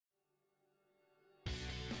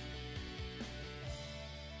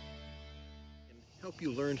help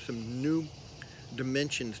you learn some new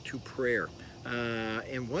dimensions to prayer.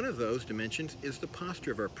 And one of those dimensions is the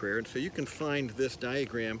posture of our prayer. And so you can find this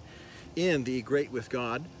diagram in the Great with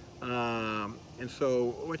God. And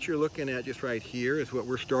so what you're looking at just right here is what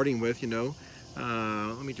we're starting with,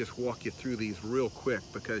 Let me just walk you through these real quick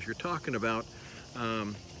because you're talking about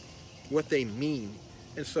what they mean.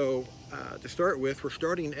 And so to start with, we're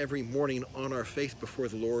starting every morning on our face before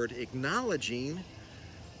the Lord, acknowledging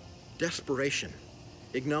desperation,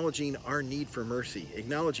 acknowledging our need for mercy,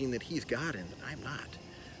 acknowledging that He's God and I'm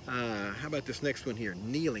not. How about this next one here?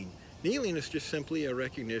 Kneeling. Kneeling is just simply a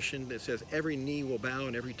recognition that says every knee will bow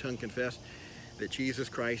and every tongue confess that Jesus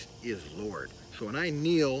Christ is Lord. So when I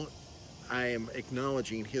kneel, I am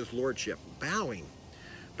acknowledging His Lordship. Bowing.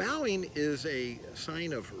 Bowing is a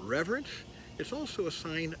sign of reverence. It's also a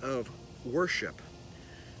sign of worship.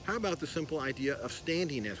 How about the simple idea of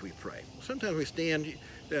standing as we pray? Sometimes we stand.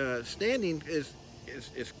 Standing is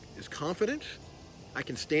confidence. I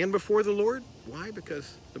can stand before the Lord. Why?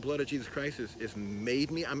 Because the blood of Jesus Christ has made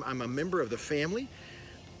me. I'm a member of the family.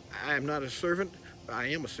 I am not a servant. I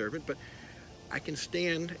am a servant, but I can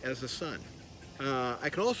stand as a son. I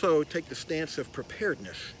can also take the stance of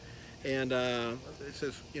preparedness. And it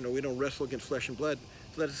says, we don't wrestle against flesh and blood.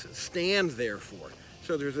 Let us stand therefore.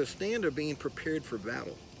 So there's a stand of being prepared for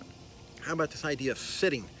battle. How about this idea of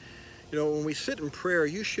sitting? When we sit in prayer,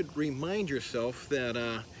 you should remind yourself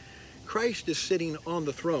that Christ is sitting on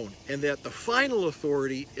the throne and that the final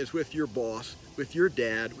authority is with your boss, with your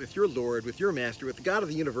dad, with your Lord, with your master, with the God of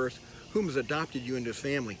the universe, whom has adopted you into His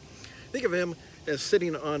family. Think of Him as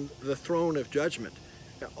sitting on the throne of judgment.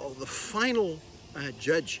 The final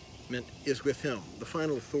judgment is with Him. The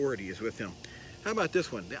final authority is with Him. How about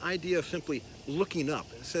this one? The idea of simply looking up.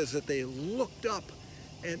 It says that they looked up.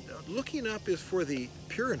 And looking up is for the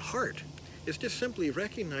pure in heart. It's just simply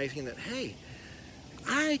recognizing that, hey,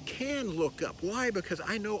 I can look up. Why? Because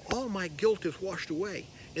I know all my guilt is washed away.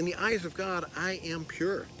 In the eyes of God, I am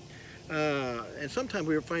pure. And sometimes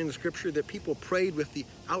we find in the scripture that people prayed with the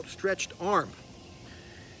outstretched arm.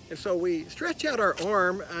 And so we stretch out our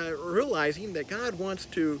arm, realizing that God wants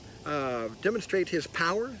to demonstrate His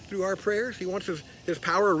power through our prayers. He wants His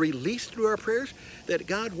power released through our prayers, that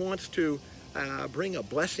God wants to bring a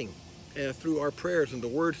blessing through our prayers and the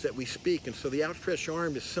words that we speak. And so the outstretched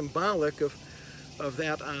arm is symbolic of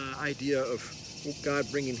that idea of God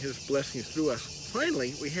bringing His blessings through us.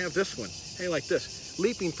 Finally, we have this one. Hey, like this,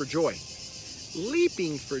 leaping for joy.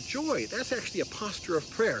 Leaping for joy. That's actually a posture of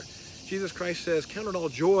prayer. Jesus Christ says, count it all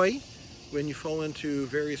joy when you fall into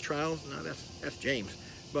various trials. No, that's James.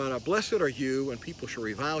 But blessed are you when people shall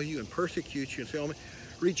revile you and persecute you and say, oh,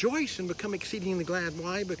 rejoice and become exceedingly glad.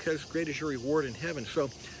 Why? Because great is your reward in heaven. So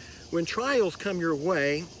when trials come your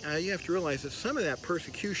way, you have to realize that some of that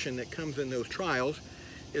persecution that comes in those trials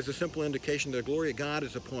is a simple indication that the glory of God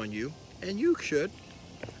is upon you, and you should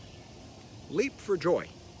leap for joy.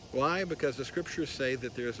 Why? Because the scriptures say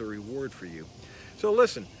that there's a reward for you. So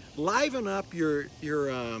listen, liven up your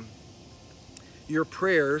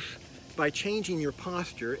prayers by changing your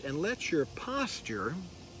posture, and let your posture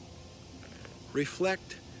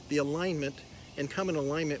reflect the alignment and come in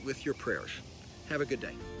alignment with your prayers. Have a good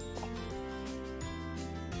day.